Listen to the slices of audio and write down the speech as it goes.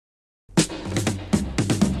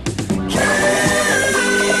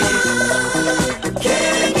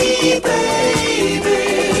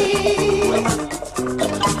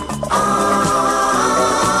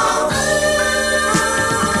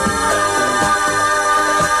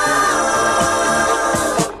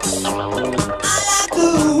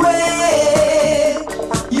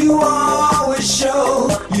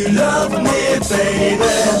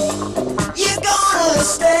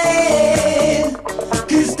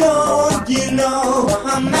You know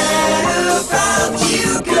I'm mad about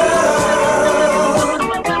you, girl.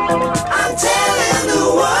 I'm telling the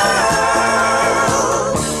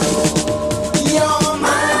world you're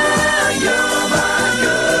my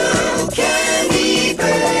girl, candy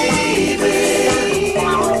baby.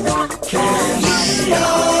 Can you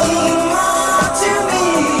know more to me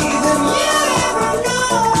than you ever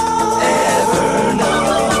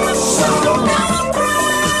know? So don't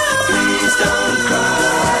cry, please don't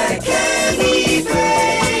cry, candy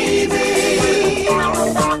baby.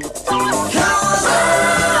 'Cause I'll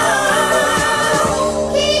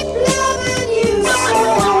keep loving you so.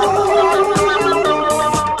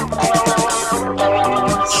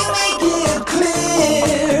 You make it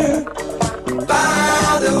clear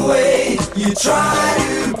by the way you try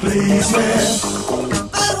to please me.